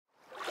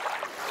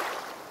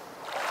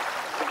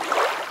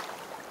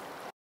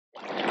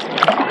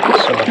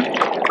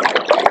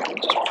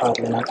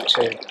paddling out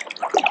to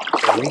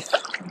the reef,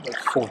 about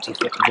 40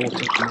 foot of water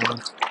at the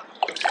moment.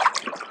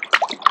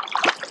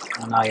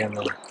 An eye on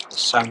the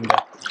sounder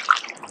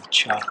and the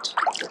chart.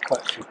 Got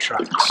quite a few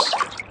tracks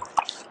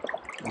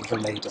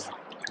overlaid on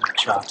the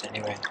chart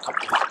anyway, and a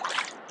couple of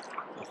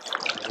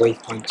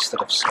waypoints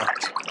that I've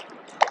set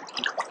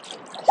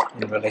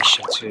in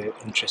relation to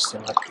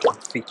interesting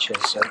looking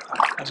features.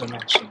 As I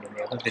mentioned in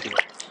the other video,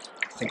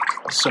 I think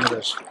some of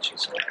those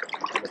features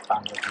are the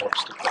band of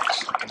lobster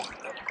pots, looking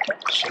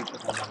at the shape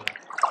of them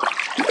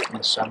on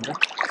the sounder.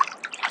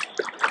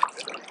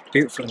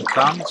 Beautiful and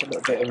calm. There's a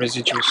little bit of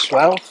residual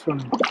swell from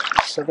the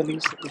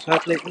southerlies that we've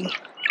had lately.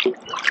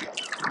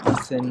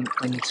 Nothing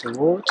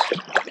untoward,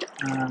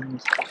 and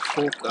the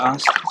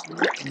forecast is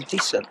looking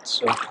decent,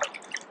 so we'll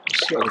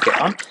see how we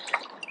get on.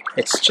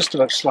 It's just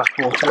about slack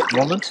water at the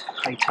moment,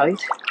 high tide.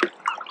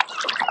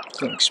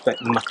 Don't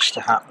expect much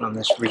to happen on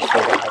this reef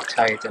over high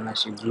tide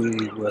unless you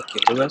really work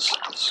your lures,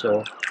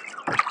 so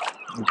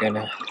I'm going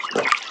to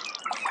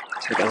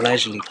take a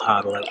leisurely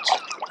paddle out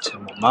to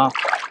my mark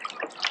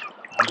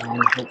and then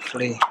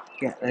hopefully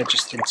get there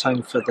just in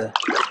time for the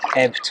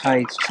ebb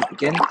tide to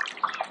begin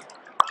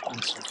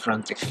and some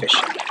frantic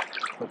fishing.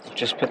 But I've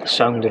just put the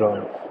sounder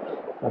on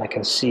and I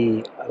can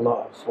see a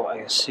lot of what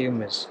I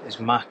assume is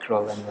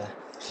mackerel in the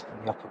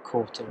upper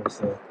quarter of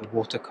the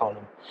water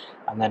column,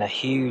 and then a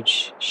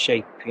huge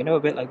shape, you know, a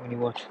bit like when you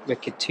watch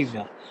wicked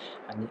tuna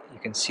and you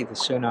can see the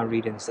sonar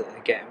readings that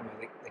they're getting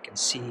where they can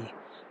see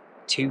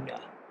tuna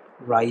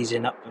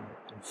rising up and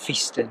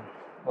feasting.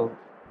 Well,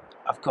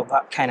 I've got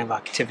that kind of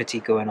activity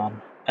going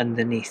on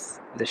underneath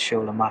the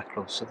shoaler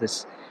mackerel, so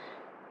there's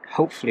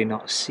hopefully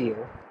not a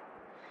seal,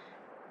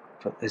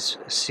 but there's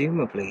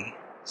assumably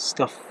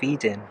stuff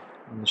feeding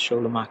on the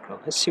shoaler mackerel.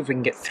 Let's see if we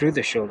can get through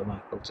the shoaler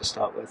mackerel to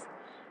start with,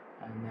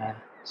 and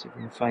see if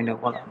we can find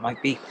out what that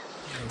might be.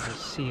 There's a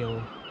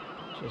seal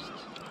just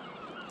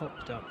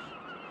popped up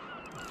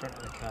in front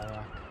of the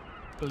kayak,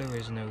 blew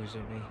his nose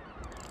at me,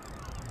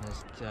 and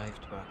has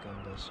dived back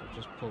under, so I've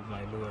just pulled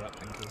my lure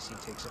up in case he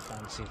takes a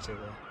fancy to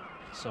the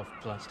soft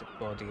plastic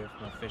body of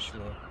my fish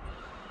lure.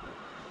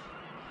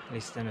 At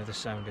least I know the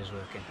sound is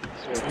working.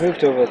 So we've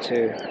moved over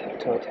to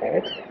Toad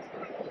Head,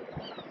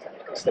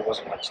 because there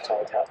wasn't much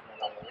tide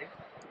happening on the reef.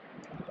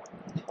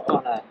 Put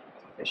on a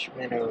fish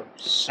minnow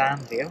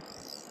sand here,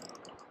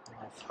 and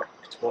I've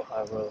hooked what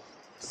I will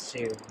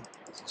assume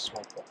is a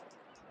smoker.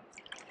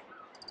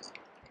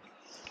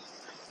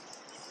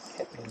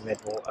 Hit me in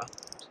mid-water,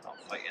 it's not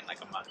fighting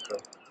like a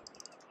mackerel.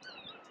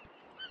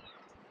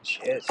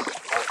 She is.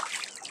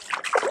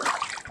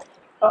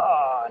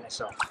 Oh, and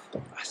it's off.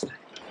 Bastard.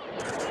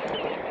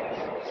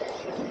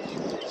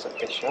 It's a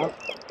fish up.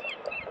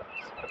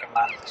 I can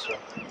land this one.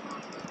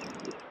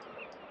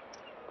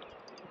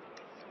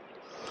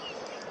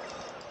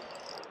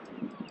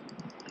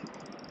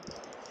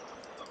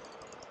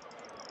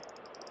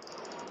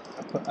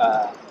 I put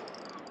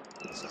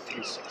it's a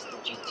 360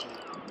 GT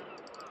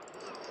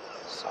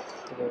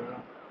soft lure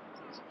on.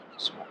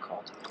 Small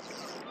cod.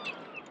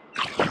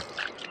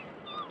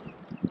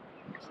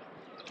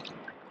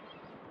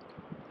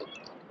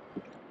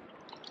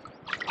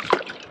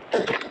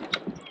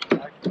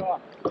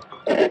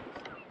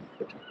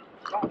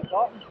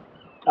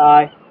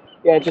 Aye,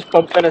 yeah, just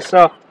bumping us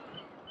off.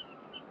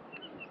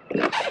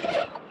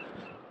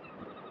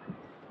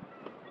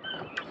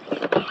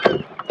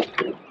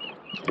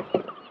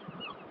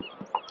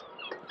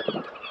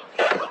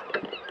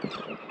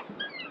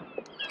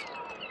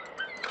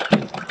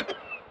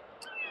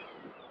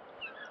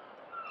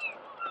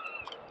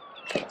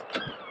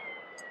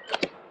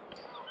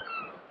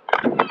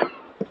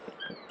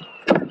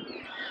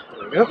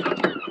 There we go.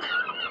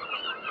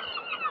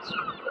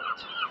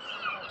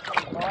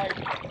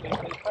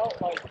 They felt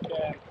like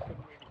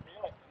couldn't really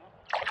feel it,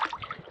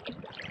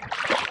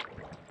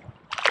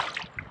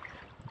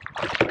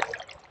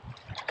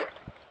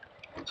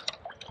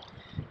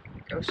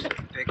 Goes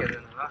bigger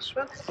than the last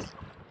one.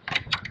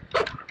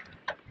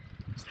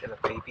 Still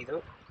a baby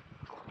though.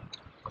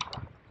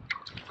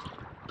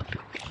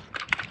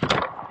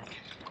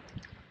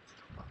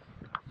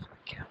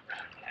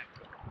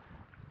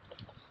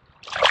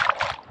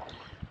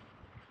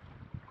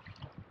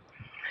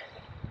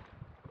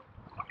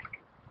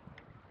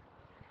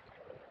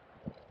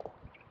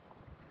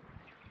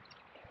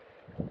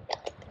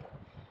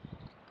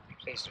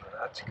 Pleased with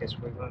that because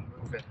we weren't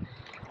moving,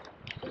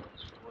 so it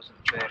wasn't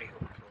very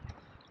hopeful.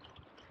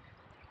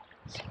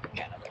 Let's see if we can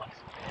get another one.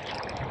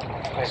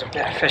 There's a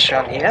bit of fish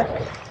on here.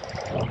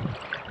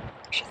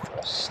 She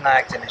was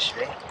snagged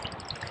initially,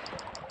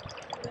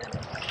 and then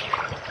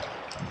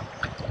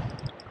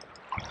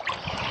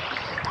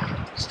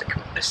stick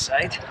them on this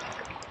side.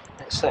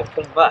 Next time,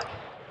 put them back.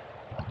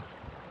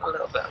 A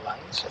little bit of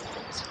line, so I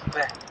think it's a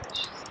fair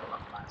fish. Still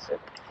not massive.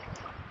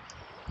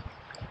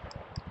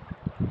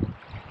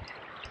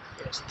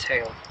 His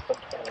tail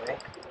hooked anyway.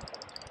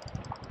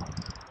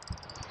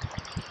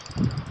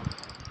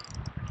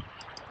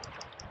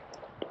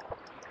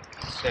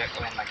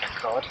 Circling like a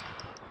cod.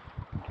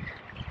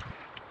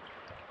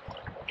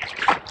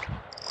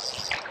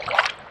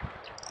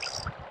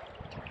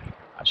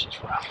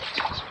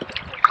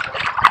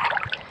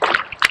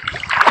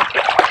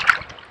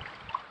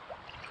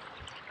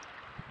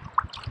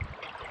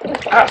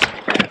 That's a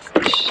better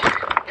fish.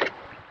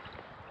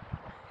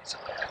 It's a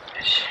better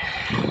fish.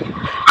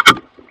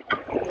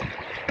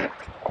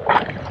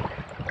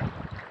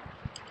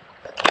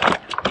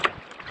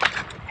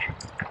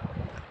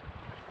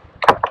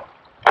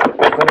 I'm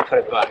going to put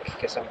it back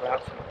because I'm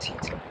out for tea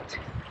tonight.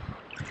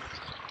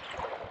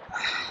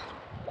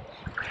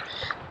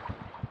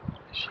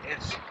 There she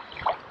is.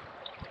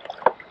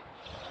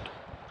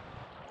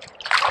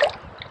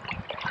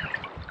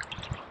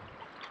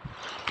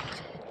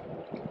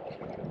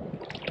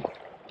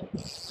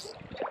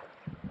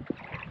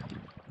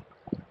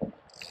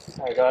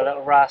 There we go, a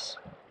little wrasse.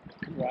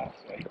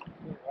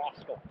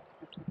 Rascal.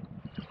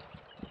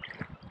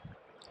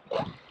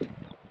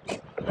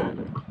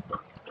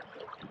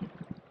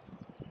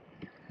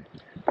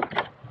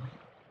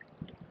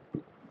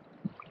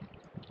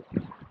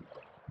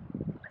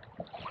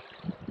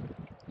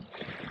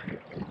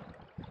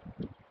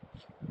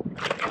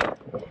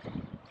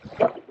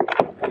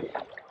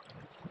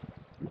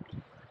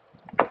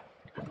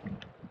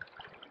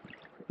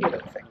 Little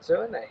things,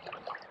 aren't they?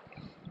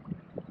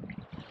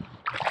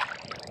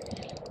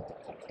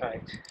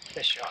 Right,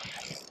 fish on.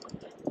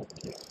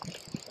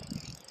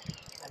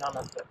 And on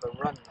a bit of a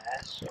run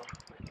there, so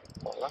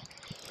more luck.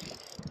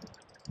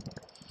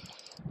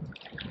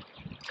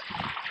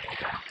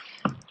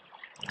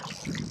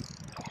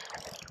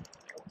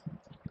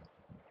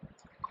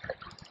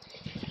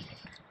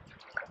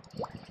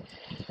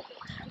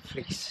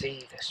 Hopefully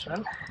see this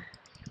one.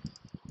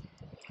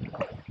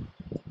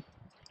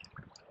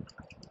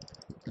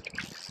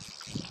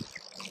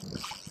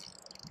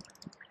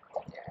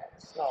 Yeah,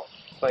 it's not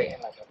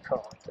biting like a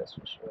cod, that's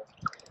for sure.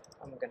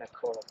 I'm gonna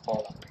call a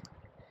pollock.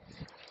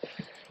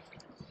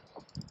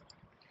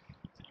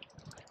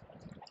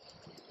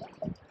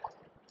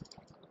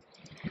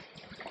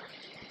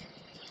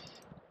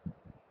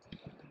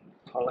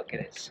 Pollock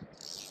it is.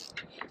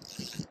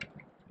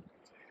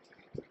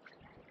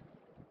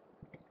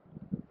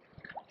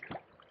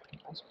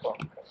 Nice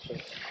pollock,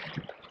 actually.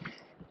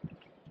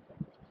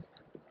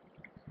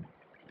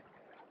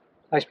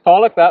 Nice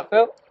pollock that,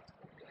 Phil.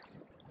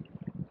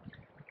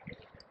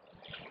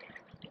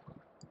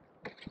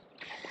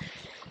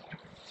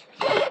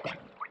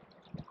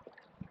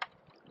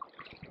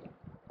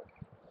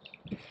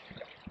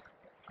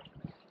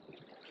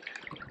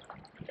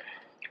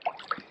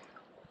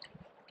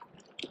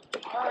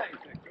 That is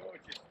a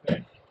gorgeous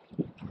fish.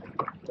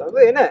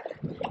 Lovely, isn't it?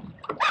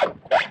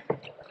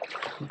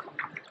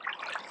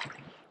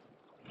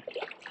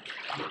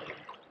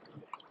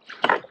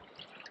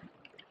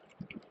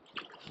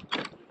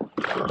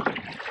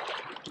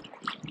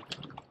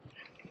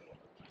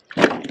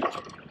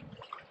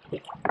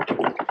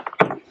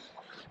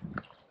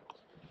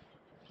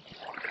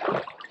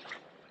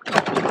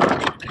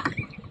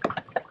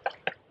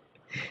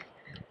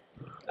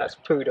 That's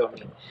pooed on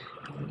me.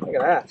 Look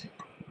at that.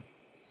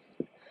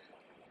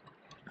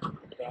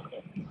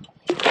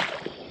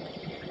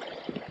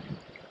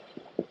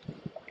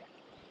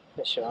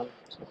 Fish on.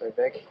 It's not very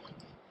big.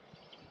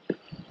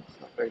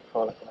 It's not very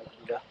pollock like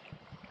either.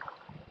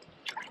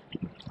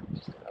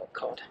 Just a little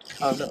cod.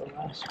 Oh, a little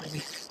wrasse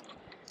maybe.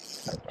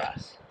 Little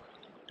wrasse.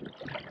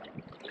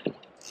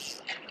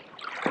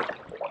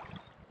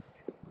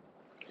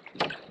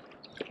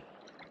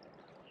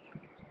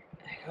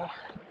 There you go.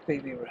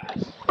 Baby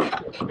wrasse.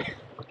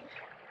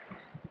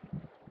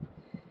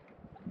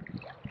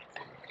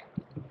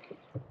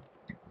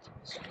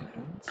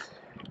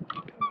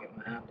 Get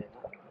my hand in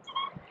that.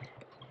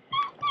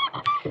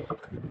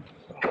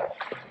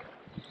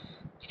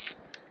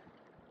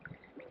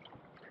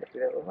 Pretty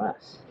little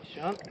wrasse.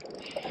 Sean.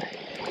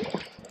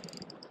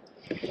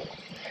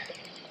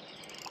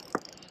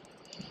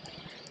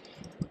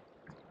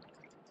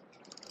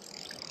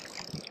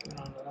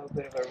 On a little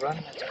bit of a run, I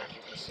don't know if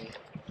you can see.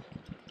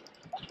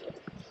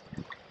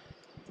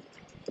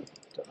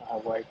 Don't know how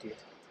wide the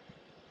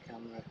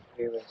camera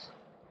view is.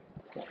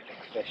 Not a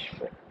big fish,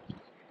 but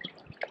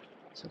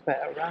it's a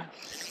better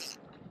wrasse.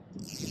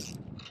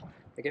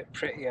 They get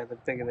prettier the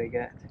bigger they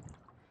get,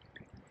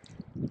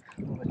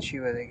 the more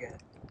mature they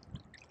get.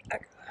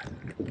 Like that.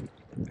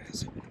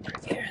 That's a bit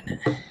prettier,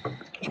 isn't it?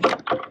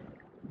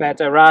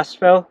 Better wrasse,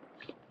 Phil. Oh,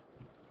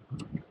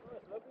 it's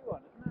a lovely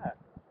one, isn't it?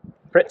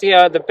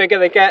 Prettier the bigger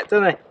they get,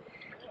 don't they?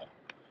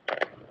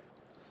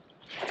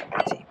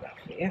 Deeper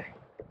for you.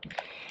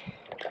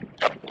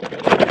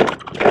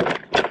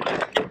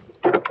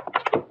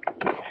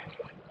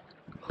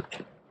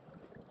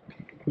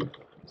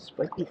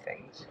 Spiky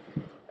things.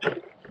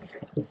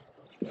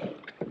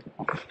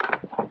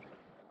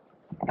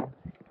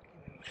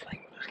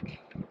 Flying back.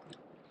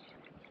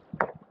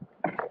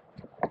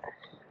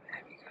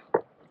 There we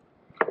go.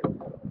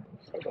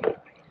 Still got that.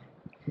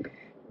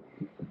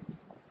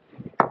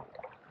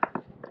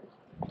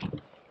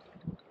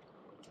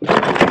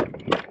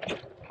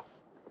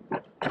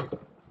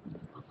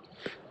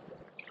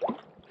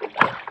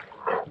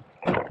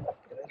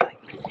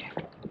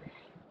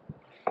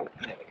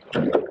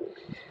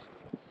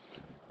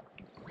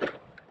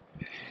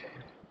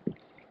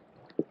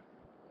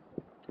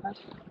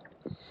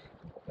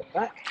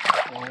 back,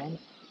 all on.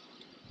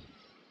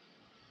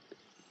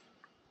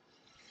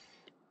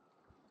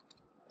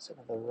 That's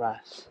another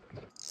wrasse.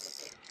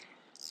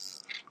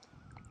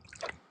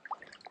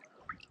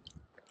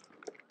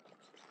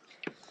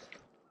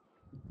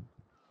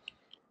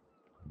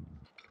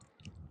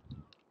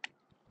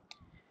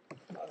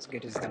 Not as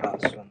good as the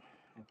last one,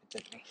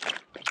 evidently.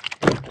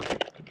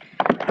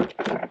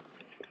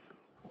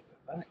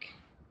 Back.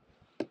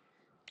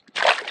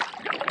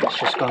 It's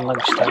just gone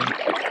lunchtime.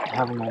 I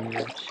haven't any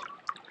lunch.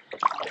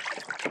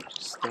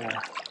 Just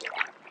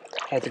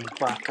heading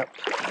back up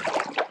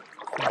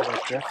from the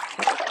drift.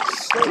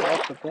 Slowed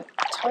off a bit.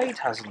 The tide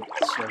hasn't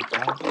slowed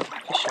down, but the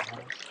fishing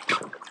has.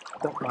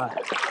 Got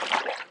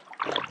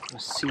my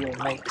seal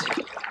mate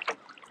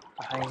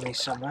behind me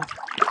somewhere.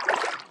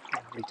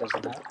 Probably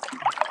doesn't help.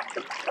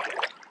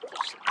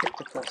 Just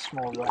picked up that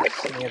small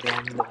wrasse near the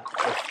end of that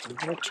drift. I'm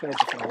going to try a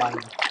different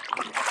line.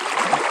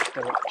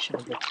 The direction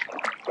of the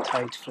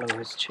tide flow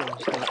has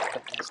changed a little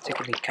bit. It's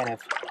taken me kind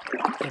of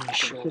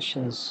inshore.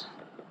 Fishing's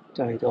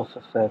died off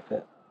a fair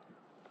bit.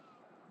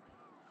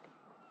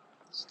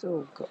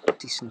 Still got a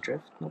decent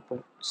drift,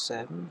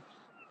 0.7.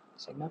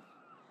 That's enough.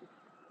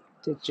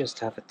 Did just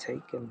have a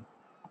take and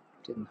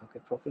didn't hook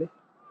it properly.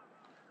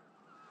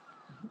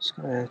 I'm just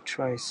going to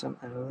try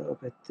something a little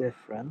bit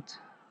different.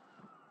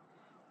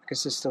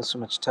 Because there's still so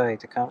much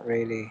tide, I can't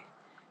really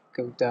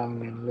go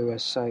down in lure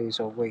size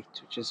or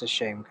weight, which is a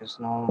shame because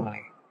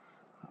normally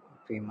that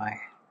would be my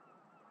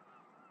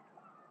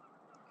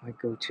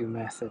go-to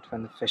method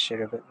when the fish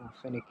are a bit more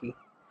finicky.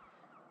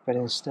 But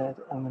instead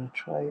I'm going to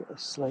try a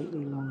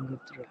slightly longer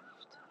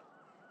drift.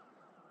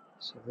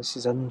 So this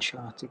is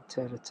uncharted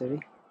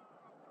territory.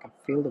 I can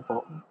feel the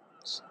bottom,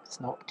 it's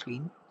not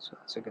clean, so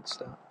that's a good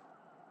start.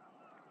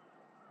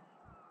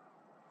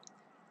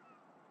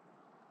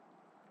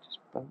 Just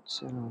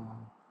bouncing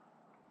along.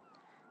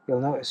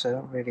 You'll notice I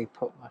don't really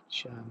put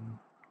much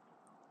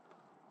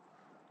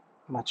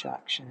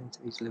action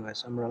into these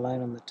lures. I'm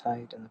relying on the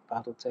tide and the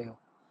paddle tail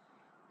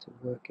to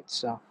work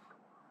itself,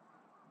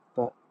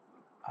 but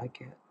I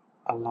get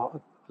a lot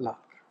of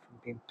luck from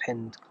being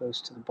pinned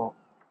close to the bottom,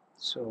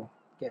 so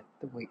get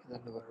the weight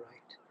of the lure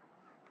right.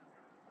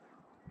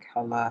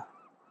 Colour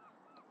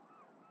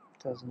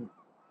doesn't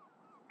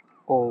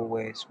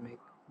always make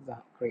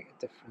that great a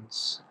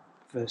difference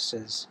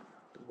versus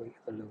the weight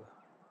of the lure.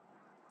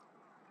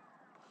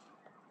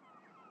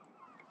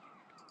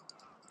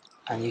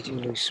 And you do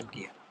lose some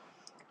gear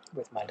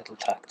with my little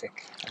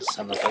tactic, as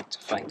I'm about to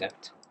find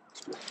out.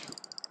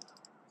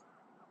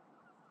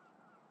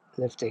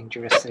 Live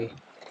dangerously,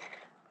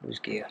 lose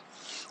gear.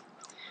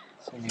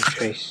 So new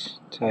trace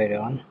tied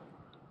on.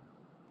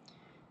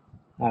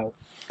 Now,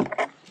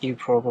 you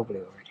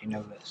probably already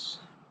know this,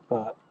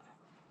 but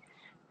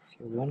if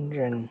you're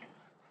wondering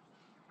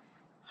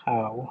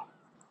how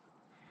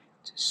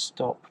to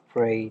stop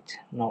braid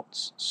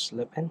knots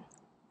slipping,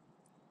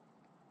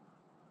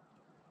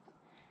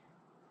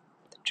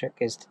 the trick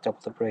is to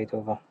double the braid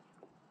over.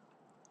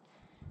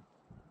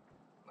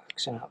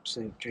 Works an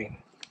absolute dream.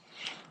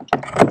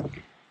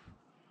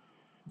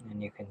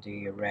 And you can do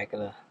your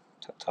regular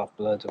top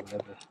blood or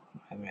whatever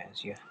it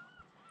is you're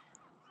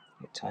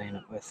tying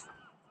it with.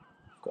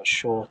 I've got a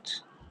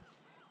short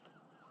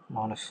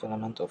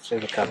monofilament or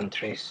fluorocarbon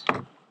trace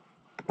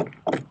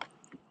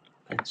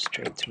and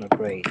straight to my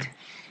braid.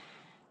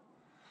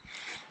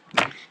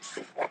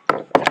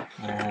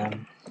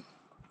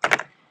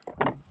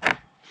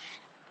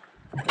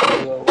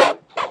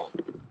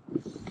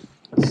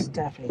 It's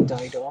definitely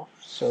died off,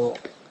 so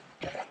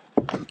I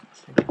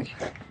think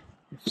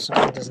if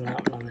something doesn't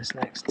happen on this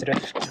next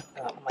drift,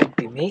 that might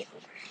be me.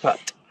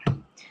 But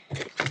I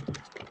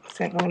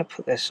think I'm going to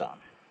put this on,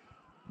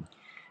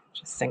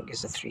 which I think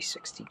is a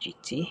 360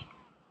 GT.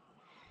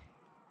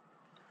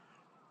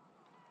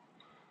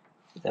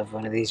 Did have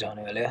one of these on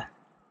earlier.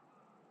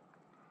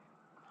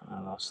 I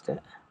lost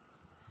it.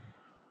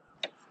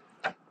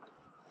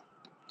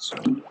 So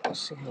we'll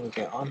see how we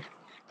get on.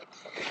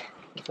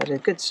 We've had a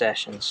good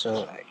session,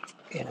 so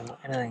you know,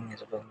 anything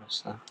is a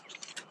bonus now.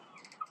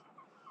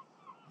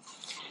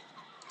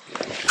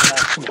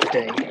 From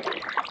today,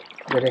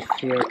 that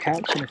if you're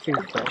catching a few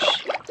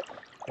fish,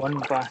 one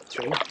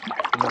battery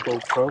on the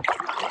GoPro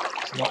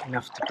is not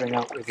enough to bring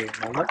out with you.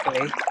 Now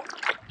luckily,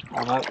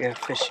 I'm out here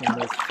fishing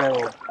with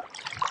Phil,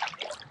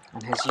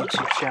 and his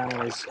YouTube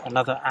channel is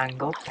Another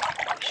Angle.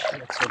 Be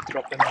sure to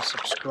drop him a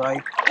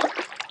subscribe.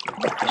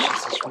 He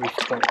fishes this reef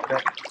quite a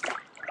bit.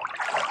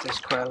 There's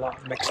quite a lot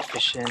of mixed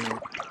fishing and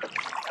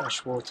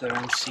freshwater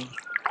and sea.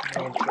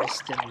 Very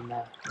interesting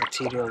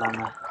material on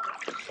there.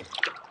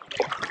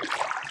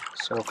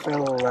 So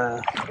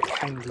Phil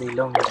kindly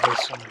loaned me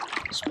some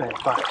spare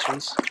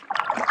batteries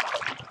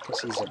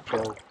because he's a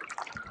pro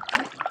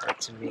compared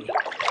to me.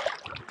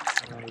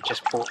 I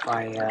just bought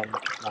my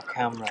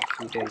camera a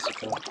few days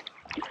ago.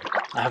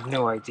 I have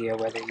no idea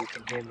whether you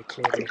can hear me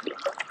clearly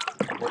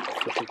or what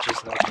the footage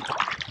is like.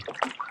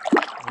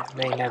 It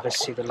may never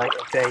see the light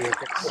of day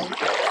if it's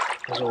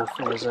as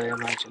awful as I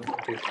imagine it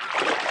will be.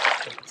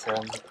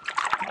 But,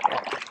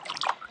 yeah.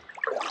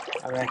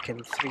 I I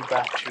reckon 3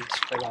 batteries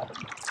for a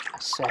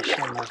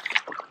session of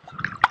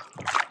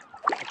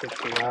a good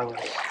few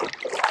hours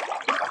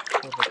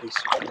probably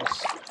suffice.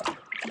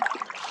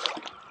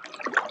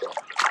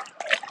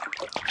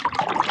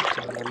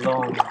 Doing a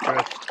long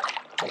drift,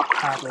 like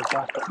paddle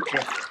back up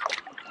drift,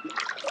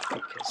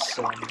 because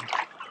I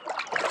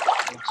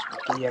lost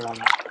my gear on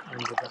that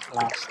end of that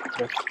last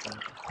drift and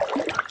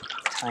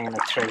tying a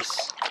trace.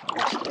 I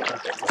lost the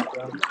drift on the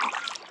ground.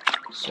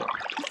 So,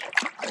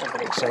 it's a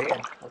bit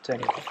exciting, I'll tell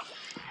you.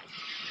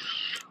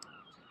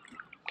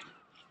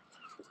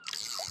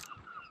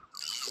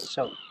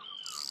 So,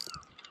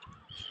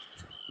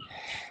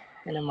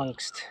 in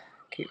amongst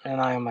keeping an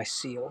eye on my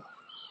seal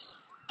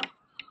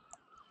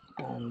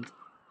and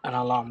an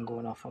alarm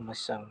going off on my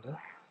sounder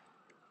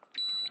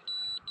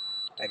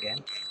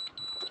again,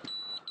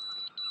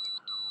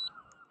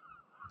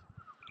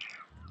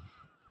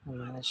 I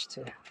managed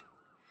to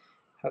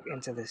hook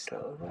into this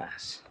little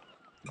wrasse.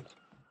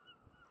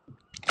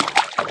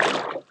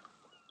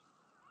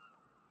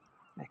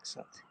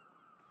 Excellent.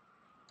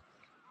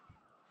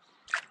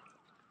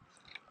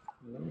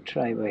 I'm going to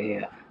try by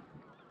here.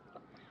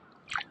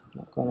 I'm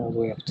not going all the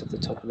way up to the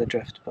top of the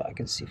drift, but I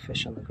can see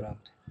fish on the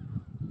ground.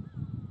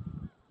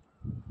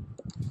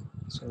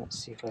 So let's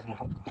see if I can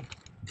hook one.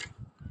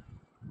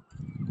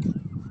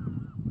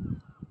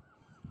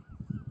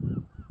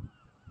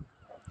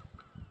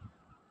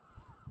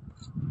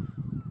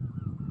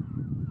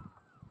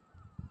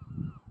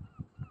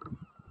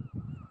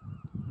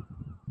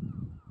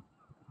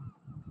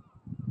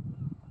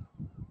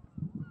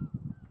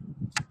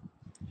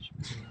 Should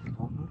be on the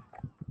bottom, I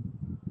think.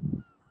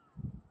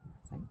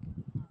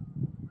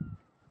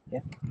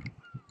 Yep.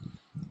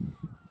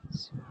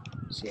 So,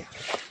 yeah.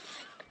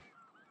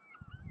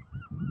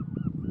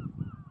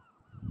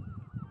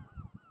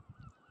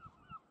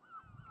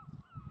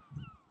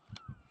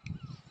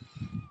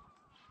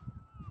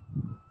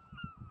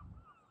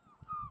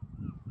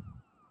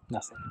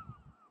 Nothing.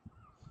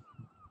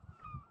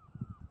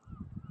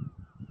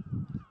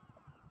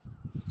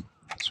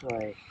 That's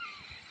why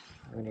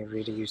I only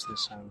really use the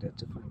sounder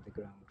to find the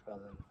ground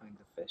rather than find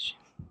the fish.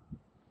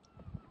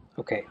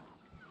 Okay,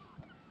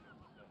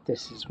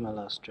 this is my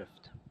last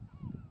drift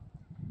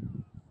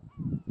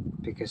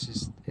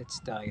because it's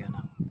dire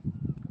now.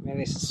 I mean, at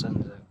least the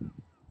sun's out.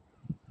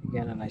 You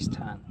get a nice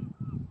tan.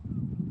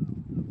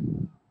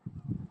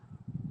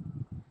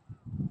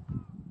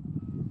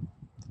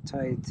 The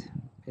tide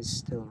is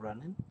still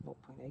running,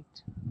 0.8,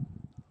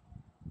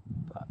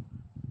 but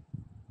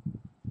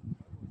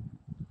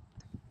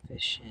the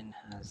fishing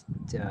has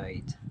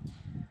died.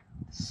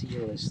 The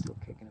seal is still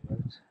kicking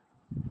about.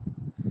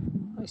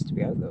 Nice to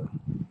be out though.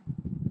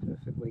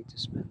 Perfect way to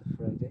spend the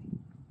Friday.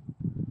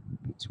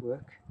 Beats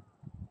work.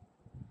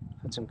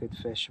 Had some good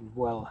fish. I'm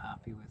well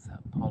happy with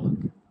that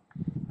pollock.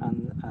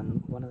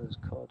 And one of those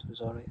cod was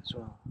alright as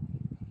well.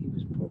 He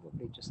was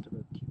probably just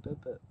about keeper,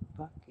 but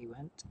back he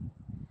went.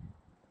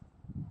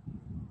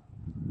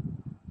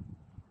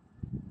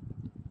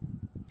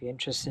 Be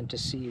interesting to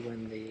see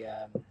when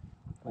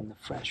the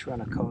fresh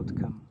runner cod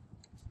come.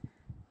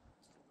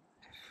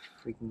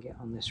 If we can get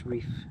on this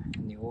reef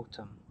in the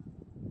autumn,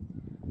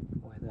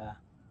 whether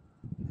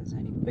there's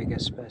any bigger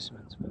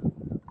specimens. But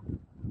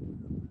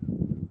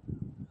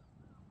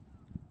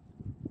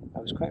I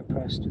was quite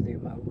impressed with the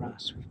amount of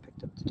wrasse we've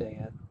picked up today.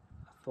 I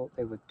thought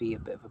they would be a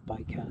bit of a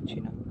bycatch,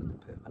 you know,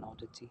 a bit of an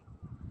oddity.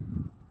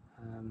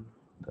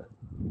 But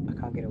I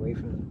can't get away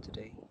from them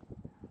today.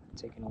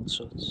 I've taken all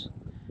sorts.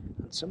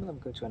 And some of them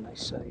go to a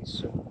nice size,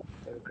 so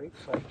they're a great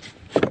fight.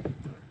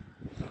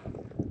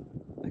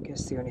 I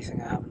guess the only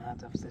thing I haven't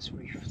had off this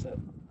reef that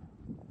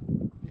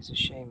is a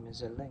shame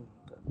is a ling,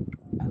 but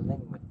a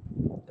ling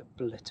would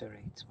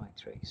obliterate my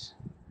trace.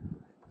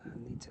 I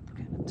need to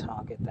kind of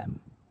target them.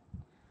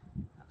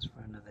 That's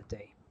for another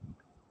day.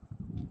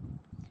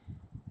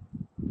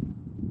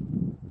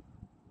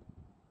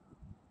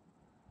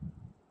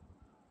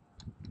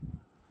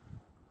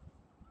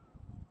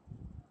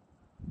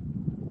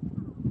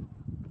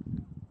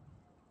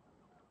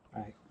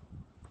 Right.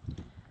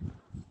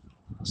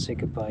 I'll say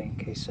goodbye in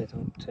case I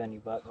don't turn you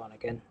back on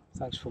again.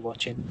 Thanks for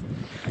watching.